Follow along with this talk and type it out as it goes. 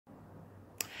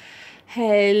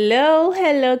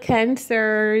Hello,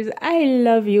 Cancers. I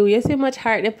love you. You see much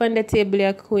heart up on the table,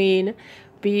 your queen.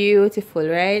 Beautiful,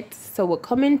 right? So we're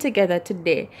coming together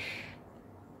today.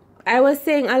 I was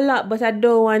saying a lot, but I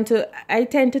don't want to. I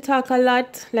tend to talk a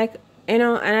lot, and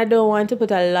I don't want to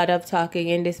put a lot of talking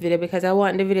in this video because I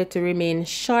want the video to remain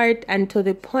short and to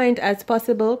the point as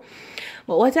possible.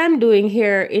 But what I'm doing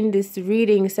here in this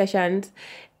reading sessions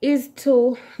is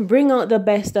to bring out the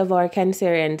best of our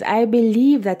Cancerians. I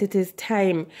believe that it is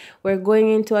time. We're going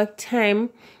into a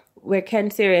time where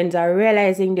Cancerians are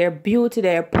realizing their beauty,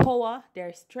 their power,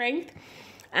 their strength.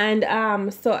 And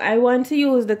so I want to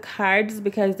use the cards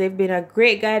because they've been a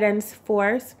great guidance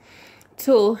force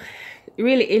to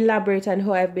really elaborate on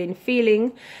how I've been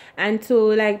feeling and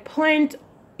to point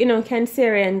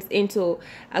Cancerians into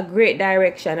a great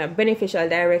direction, a beneficial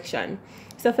direction.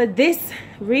 So for this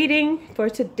reading for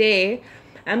today,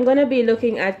 I'm going to be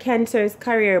looking at Cancer's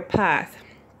career path.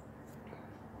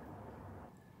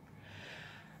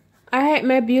 Alright,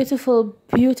 my beautiful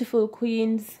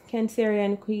queens,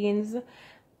 Cancerian queens,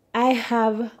 I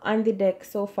have on the deck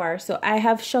so far. So I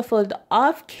have shuffled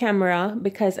off camera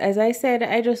because, as I said,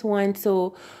 I just want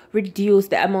to reduce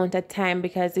the amount of time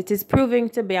because it is proving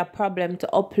to be a problem to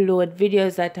upload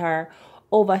videos that are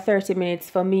over 30 minutes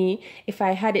for me. If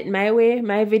I had it my way,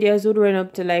 my videos would run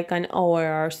up to like an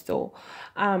hour or so.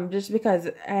 Just because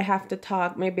I have to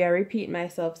talk, maybe I repeat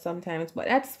myself sometimes, but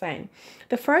that's fine.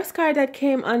 The first card that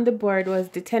came on the board was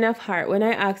the Ten of Hearts when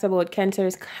I asked about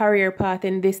Cancer's career path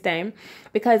in this time,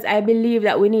 because I believe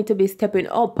that we need to be stepping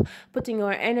up, putting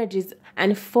our energies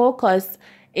and focus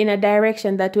in a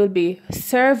direction that will be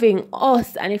serving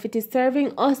us. And if it is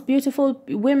serving us, beautiful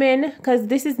women, because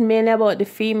this is mainly about the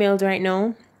females right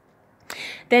now,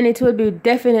 then it will be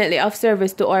definitely of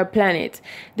service to our planet.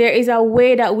 There is a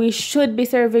way that we should be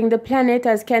serving the planet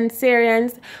as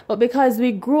Cancerians, but because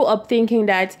we grew up thinking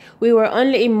that we were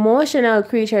only emotional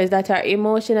creatures that are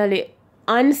emotionally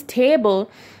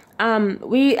unstable,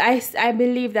 I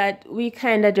believe that we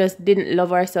kind of just didn't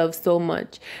love ourselves so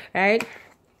much, right?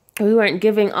 We weren't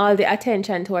giving all the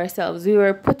attention to ourselves. We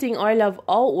were putting our love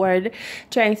outward,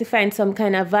 trying to find some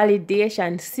kind of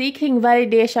validation, seeking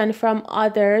validation from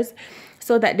others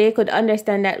so that they could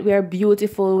understand that we're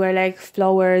beautiful, we're like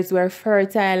flowers, we're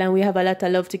fertile, and we have a lot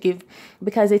of love to give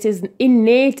because it is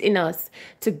innate in us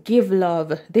to give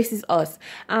love. This is us.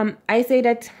 I say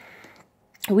that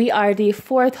we are the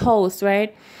fourth house,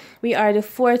 right? We are the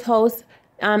fourth house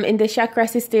in the chakra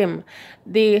system.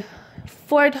 The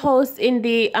fourth house in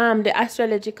the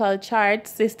astrological chart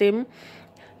system.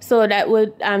 So that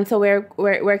would so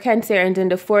we're Cancerians in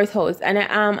the fourth house, and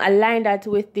I align that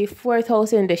with the fourth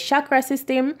house in the chakra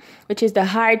system, which is the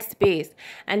heart space.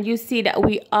 And you see that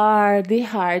we are the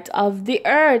heart of the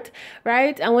earth,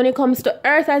 right? And when it comes to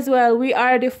earth as well, we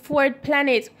are the fourth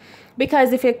planet.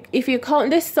 Because if you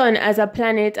count the sun as a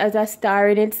planet, as a star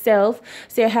in itself,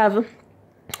 so you have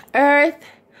Earth,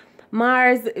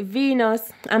 Mars,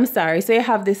 Venus, so you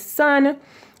have the sun,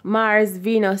 Mars,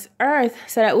 Venus, Earth,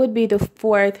 so that would be the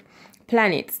fourth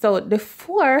planet. So the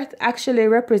fourth actually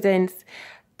represents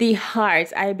the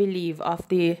heart, I believe, of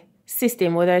the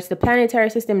system, whether it's the planetary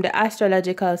system, the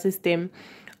astrological system,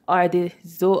 or the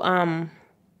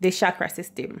chakra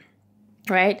system,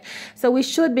 right? So we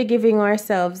should be giving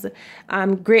ourselves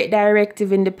great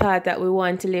directive in the path that we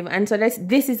want to live. And so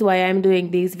this is why I'm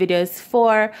doing these videos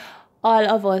for all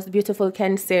of us beautiful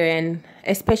Cancerian,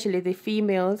 especially the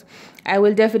females. I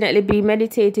will definitely be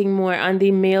meditating more on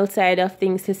the male side of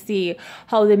things to see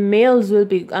how the males will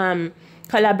be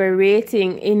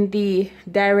collaborating in the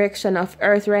direction of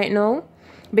Earth right now,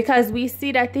 because we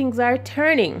see that things are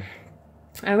turning.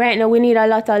 And right now we need a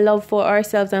lot of love for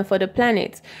ourselves and for the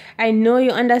planet. I know you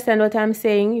understand what I'm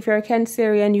saying. If you're a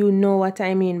Cancerian, you know what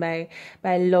I mean by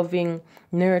loving,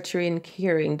 nurturing,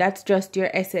 caring. That's just your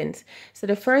essence. So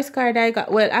the first card I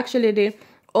got, well, actually the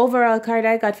overall card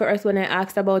I got for us when I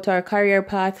asked about our career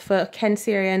path for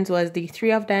Cancerians was the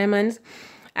Three of Diamonds.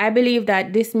 I believe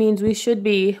that this means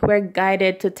we're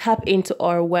guided to tap into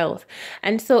our wealth.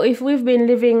 And so if we've been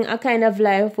living a kind of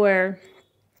life where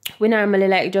we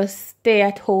normally just stay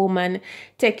at home and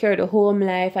take care of the home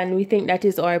life, and we think that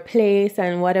is our place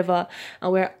and whatever,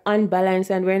 and we're unbalanced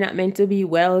and we're not meant to be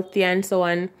wealthy and so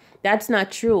on. That's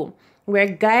not true. We're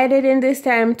guided in this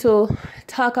time to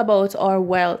talk about our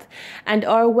wealth. And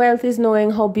our wealth is knowing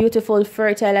how beautiful,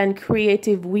 fertile, and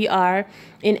creative we are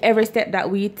in every step that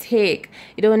we take.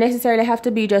 You don't necessarily have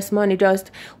to be just money,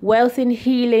 just wealth in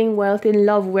healing, wealth in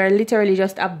love. We're literally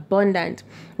just abundant.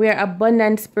 We are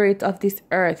abundant spirit of this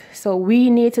earth. So we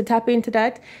need to tap into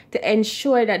that to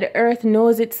ensure that the earth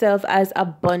knows itself as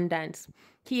abundance.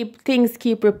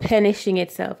 keep replenishing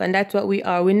itself, and that's what we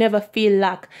are. We never feel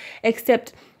lack,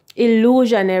 except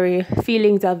illusionary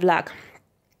feelings of lack.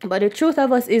 But the truth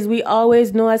of us is we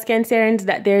always know as Cancerians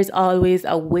that there's always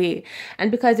a way.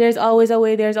 And because there's always a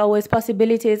way, there's always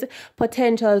possibilities,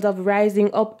 potentials of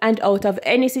rising up and out of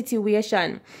any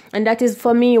situation. And that is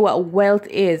for me what wealth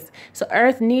is. So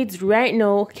Earth needs right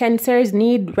now, Cancers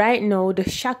need right now, the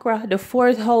chakra, the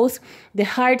fourth house, the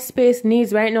heart space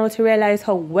needs right now to realize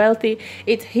how wealthy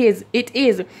it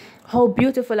is. How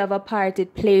beautiful of a part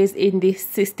it plays in this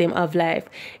system of life.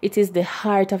 It is the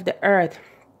heart of the earth.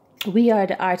 We are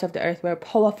the art of the earth. We're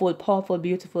powerful, powerful,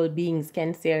 beautiful beings,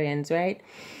 Cancerians, right?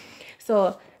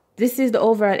 So this is the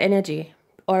overall energy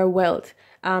or wealth.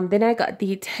 Then I got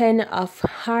the 10 of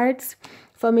hearts.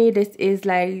 For me, this is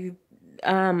like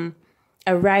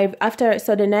arrive after.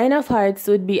 So the 9 of hearts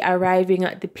would be arriving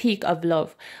at the peak of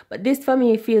love. But this for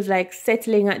me feels like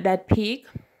settling at that peak.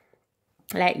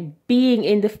 Like being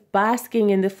in the basking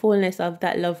in the fullness of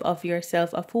that love of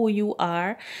yourself, of who you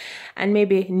are, and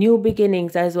maybe new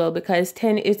beginnings as well, because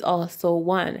 10 is also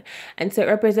 1. And so it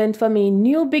represents for me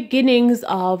new beginnings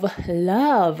of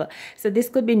love. So this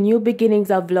could be new beginnings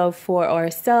of love for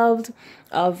ourselves,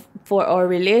 for our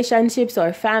relationships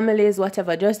or families,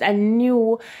 whatever. Just a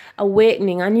new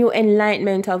awakening, a new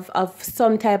enlightenment of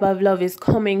some type of love is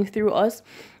coming through us.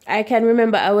 I can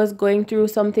remember I was going through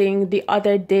something the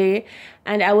other day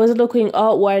and I was looking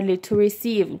outwardly to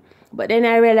receive. But then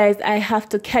I realized I have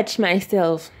to catch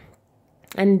myself.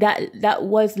 And that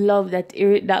was love that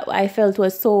I felt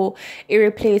was so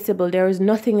irreplaceable. There was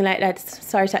nothing like that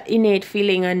sort of innate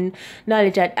feeling and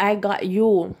knowledge that I got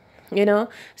you. You know,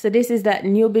 so this is that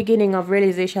new beginning of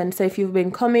realization. So if you've been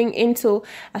coming into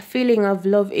a feeling of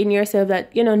love in yourself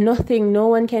that, you know, no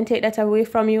one can take that away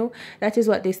from you, that is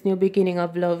what this new beginning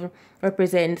of love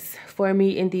represents for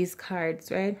me in these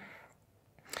cards, right?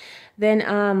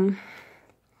 Then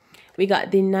we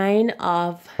got the 9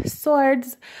 of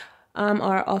swords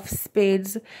or of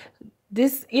spades.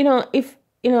 This, you know,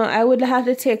 I would have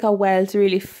to take a while to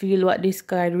really feel what this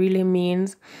card really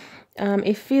means.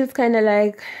 It feels kind of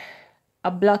like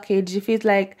a blockage. It feels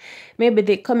like maybe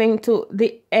they're coming to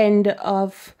the end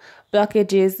of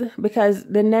blockages, because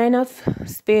the 9 of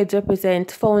spades represent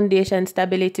foundation,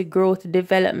 stability, growth,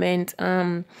 development,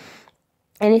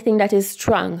 anything that is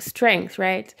strength,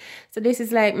 right? So this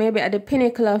is like maybe at the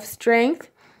pinnacle of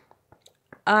strength,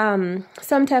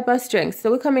 some type of strength. So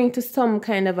we're coming to some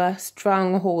kind of a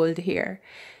stronghold here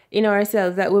in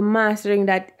ourselves, that we're mastering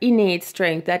that innate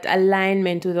strength, that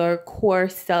alignment with our core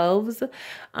selves,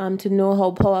 to know how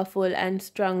powerful and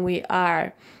strong we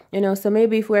are. You know, so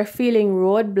maybe if we're feeling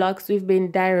roadblocks, we've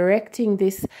been directing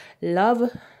this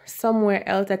love somewhere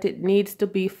else, that it needs to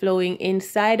be flowing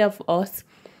inside of us,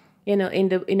 you know,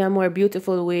 in a more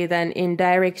beautiful way than in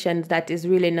directions that is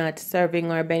really not serving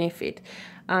our benefit.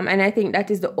 And I think that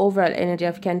is the overall energy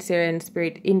of Cancerian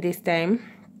spirit in this time.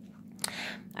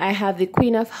 I have the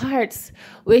Queen of Hearts,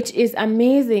 which is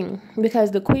amazing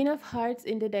because the Queen of Hearts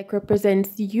in the deck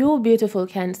represents you, beautiful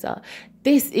Cancer.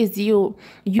 This is you.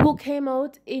 You came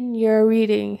out in your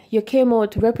reading. You came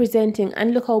out representing,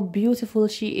 and look how beautiful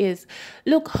she is.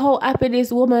 Look how happy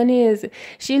this woman is.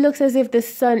 She looks as if the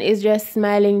sun is just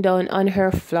smiling down on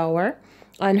her flower,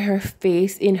 on her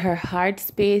face, in her heart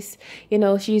space. You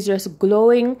know, she's just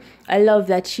glowing. I love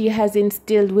that she has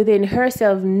instilled within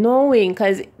herself knowing,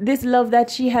 because this love that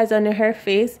she has on her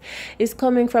face is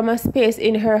coming from a space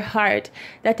in her heart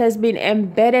that has been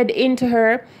embedded into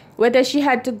her, whether she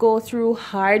had to go through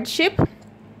hardship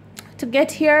to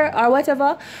get here or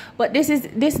whatever, but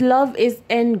this love is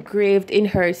engraved in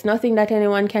her. It's nothing that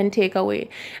anyone can take away.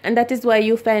 And that is why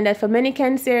you find that for many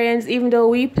Cancerians, even though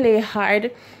we play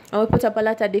hard and we put up a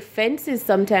lot of defenses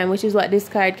sometimes, which is what this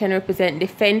card can represent.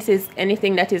 Defenses,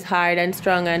 anything that is hard and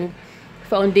strong and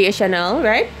foundational,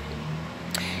 right?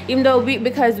 Even though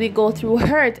because we go through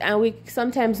hurt, and we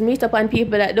sometimes meet up on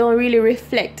people that don't really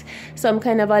reflect some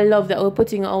kind of a love that we're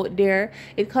putting out there,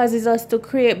 it causes us to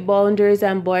create boundaries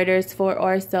and borders for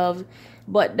ourselves.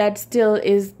 But that still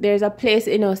is, there's a place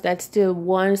in us that still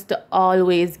wants to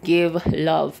always give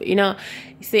love, you know.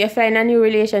 So you find a new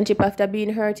relationship after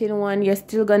being hurt in one, you're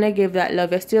still gonna give that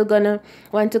love. You're still gonna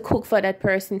want to cook for that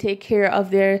person, take care of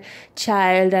their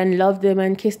child and love them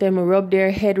and kiss them, rub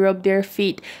their head, rub their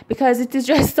feet, because it is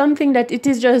just something that it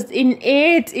is just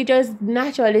innate, it is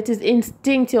natural, it is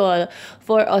instinctual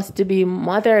for us to be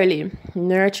motherly,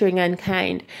 nurturing and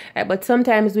kind, right? But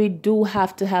sometimes we do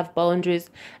have to have boundaries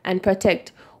and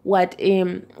protect what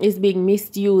is being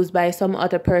misused by some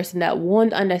other person that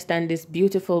won't understand this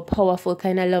beautiful, powerful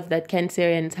kind of love that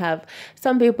Cancerians have.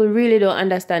 Some people really don't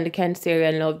understand the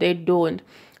Cancerian love. They don't.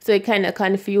 So it kind of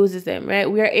confuses them, right?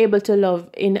 We are able to love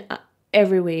in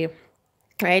every way,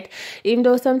 right? Even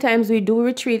though sometimes we do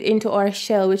retreat into our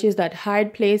shell, which is that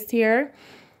hard place here,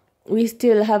 we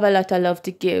still have a lot of love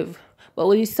to give. But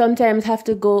we sometimes have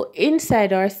to go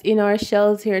inside in our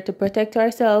shells here to protect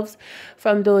ourselves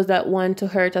from those that want to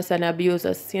hurt us and abuse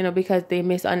us, because they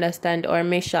misunderstand our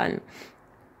mission.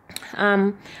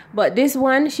 But this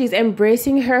one, she's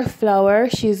embracing her flower.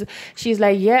 She's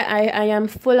like, yeah, I am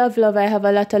full of love. I have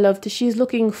a lot of love she's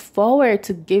looking forward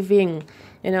to giving,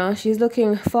 she's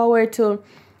looking forward to,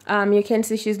 you can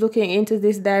see she's looking into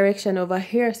this direction over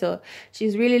here. So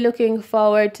she's really looking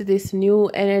forward to this new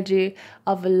energy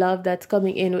of love that's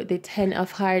coming in with the 10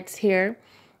 of hearts here.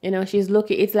 She's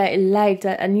looking, it's like light,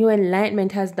 a new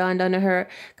enlightenment has dawned on her.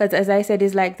 Because as I said,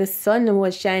 it's like the sun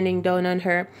was shining down on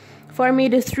her. For me,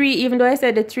 the 3, even though I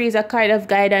said the 3 is a kind of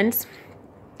guidance,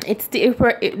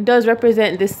 it does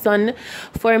represent the sun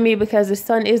for me, because the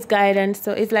sun is guidance.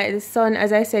 So it's like the sun,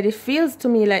 as I said, it feels to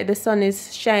me like the sun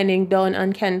is shining down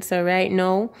on Cancer right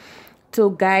now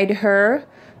to guide her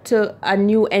to a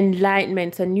new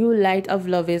enlightenment. A new light of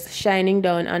love is shining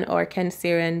down on our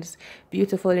Cancerians.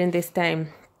 Beautiful in this time.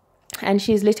 And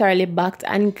she's literally backed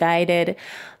and guided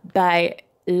by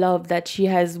love that she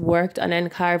has worked on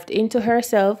and carved into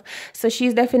herself. So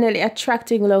she's definitely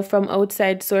attracting love from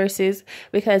outside sources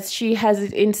because she has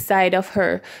it inside of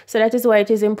her. So that is why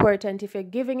it is important, if you're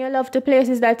giving your love to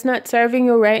places that's not serving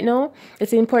you right now,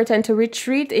 it's important to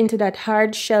retreat into that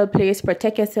hard shell place,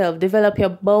 protect yourself, develop your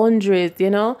boundaries,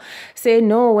 say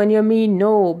no when you mean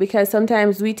no, because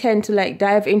sometimes we tend to like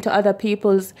dive into other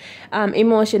people's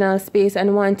emotional space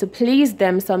and want to please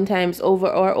them sometimes over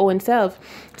our own self.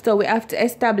 So we have to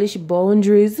establish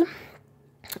boundaries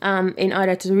in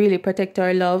order to really protect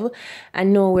our love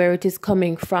and know where it is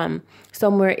coming from,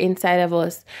 somewhere inside of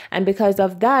us. And because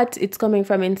of that, it's coming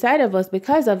from inside of us.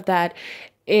 Because of that,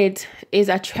 it is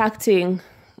attracting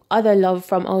other love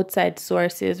from outside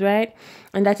sources, right?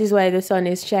 And that is why the sun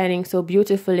is shining so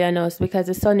beautifully on us, because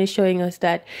the sun is showing us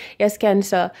that, yes,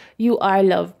 Cancer, you are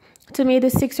love. To me, the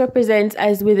 6 represents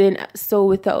as within, so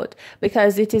without,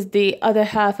 because it is the other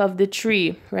half of the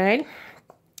tree, right?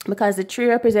 Because the tree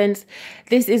represents,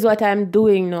 this is what I'm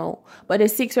doing now. But the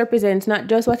 6 represents not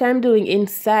just what I'm doing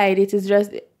inside, it is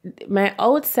just my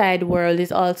outside world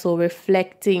is also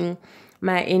reflecting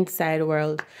my inside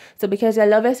world. So because I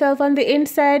love yourself on the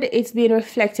inside, it's being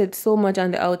reflected so much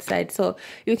on the outside. So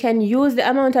you can use the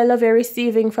amount of love you're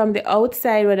receiving from the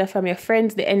outside, whether from your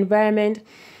friends, the environment,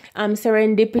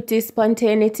 serendipity,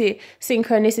 spontaneity,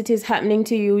 synchronicities happening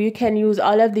to you. You can use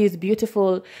all of these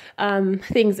beautiful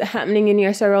things happening in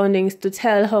your surroundings to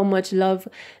tell how much love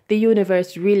the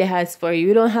universe really has for you.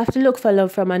 You don't have to look for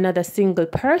love from another single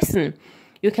person.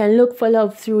 You can look for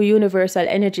love through universal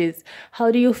energies.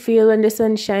 How do you feel when the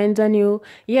sun shines on you?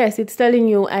 Yes, it's telling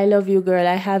you, I love you, girl.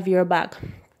 I have your back.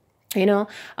 Are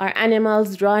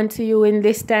animals drawn to you in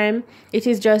this time? It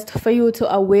is just for you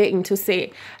to awaken, to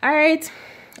say, all right,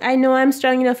 I know I'm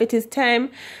strong enough. It is time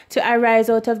to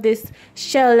arise out of this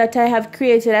shell that I have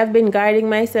created. I've been guarding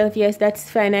myself. Yes, that's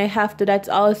fine. I have to. That's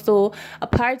also a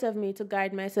part of me, to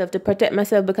guard myself, to protect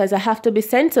myself, because I have to be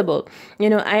sensible.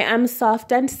 I am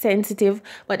soft and sensitive,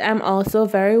 but I'm also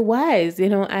very wise.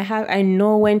 I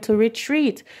know when to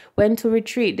retreat.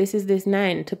 This is this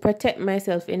 9, to protect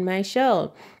myself in my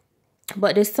shell.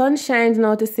 But the sun shines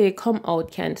now to say, come out,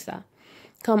 Cancer.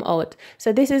 Come out.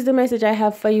 So this is the message I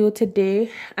have for you today.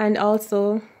 And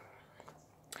also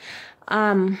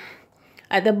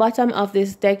at the bottom of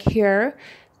this deck here,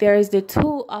 there is the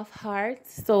 2 of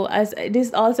hearts. So as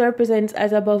this also represents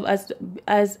as above,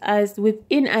 as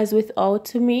within, as without.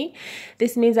 To me,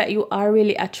 this means that you are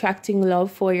really attracting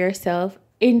love for yourself,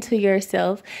 into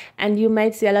yourself. And you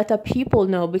might see a lot of people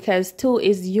now, because 2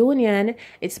 is union,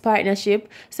 it's partnership.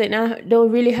 So now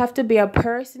don't really have to be a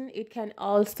person. It can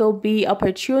also be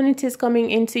opportunities coming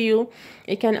into you.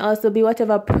 It can also be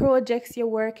whatever projects you're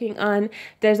working on.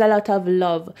 There's a lot of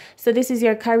love. So this is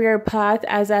your career path.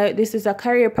 This is a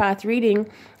career path reading,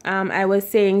 I was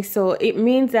saying. So it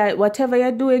means that whatever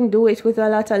you're doing, do it with a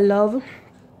lot of love.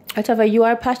 Whatever you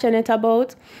are passionate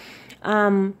about,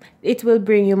 it will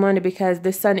bring you money, because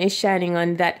the sun is shining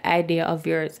on that idea of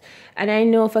yours. And I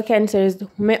know for Cancers,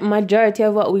 majority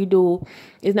of what we do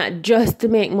is not just to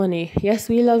make money. Yes,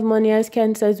 we love money as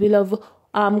Cancers. We love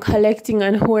collecting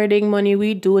and hoarding money.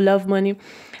 We do love money.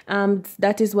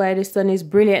 That is why the sun is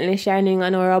brilliantly shining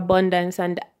on our abundance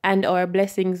and our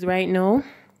blessings right now.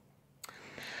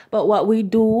 but what we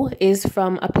do is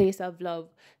from a place of love.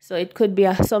 So it could be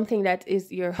something that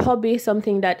is your hobby,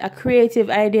 something that a creative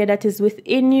idea that is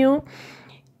within you.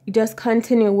 Just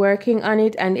continue working on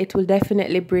it, and it will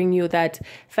definitely bring you that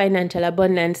financial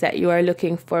abundance that you are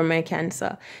looking for, my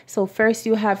Cancer. So first,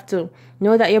 you have to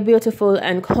know that you're beautiful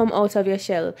and come out of your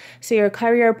shell. So your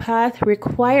career path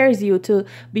requires you to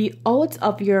be out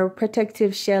of your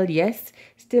protective shell. Yes,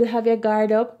 still have your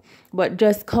guard up, but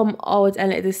just come out and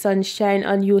let the sun shine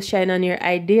on you, shine on your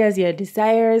ideas, your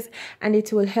desires, and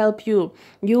it will help you.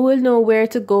 You will know where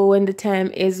to go when the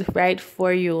time is right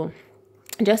for you.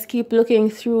 Just keep looking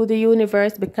through the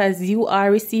universe, because you are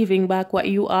receiving back what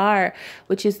you are,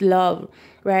 which is love,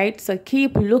 right? So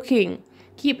keep looking,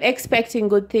 keep expecting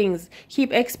good things,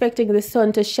 keep expecting the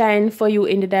sun to shine for you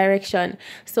in the direction.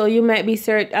 So you might be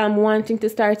wanting to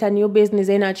start a new business,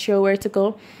 you're not sure where to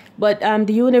go, but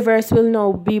the universe will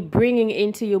now be bringing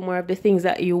into you more of the things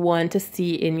that you want to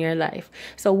see in your life.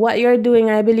 So what you're doing,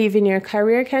 I believe, in your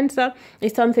career, Cancer,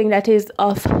 is something that is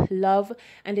of love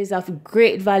and is of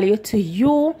great value to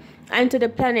you and to the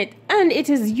planet, and it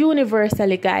is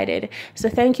universally guided. So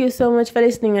thank you so much for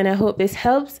listening, and I hope this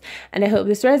helps, and I hope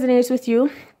this resonates with you.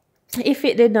 If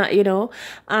it did not,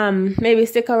 maybe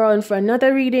stick around for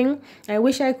another reading. I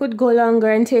wish I could go longer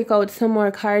and take out some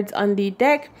more cards on the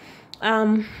deck.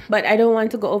 But I don't want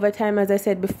to go over time, as I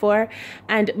said before.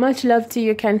 And much love to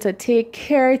you, Cancer. Take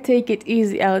care. Take it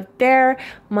easy out there.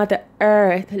 Mother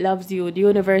Earth loves you. The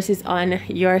universe is on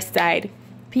your side.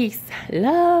 Peace.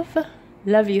 Love.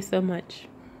 Love you so much.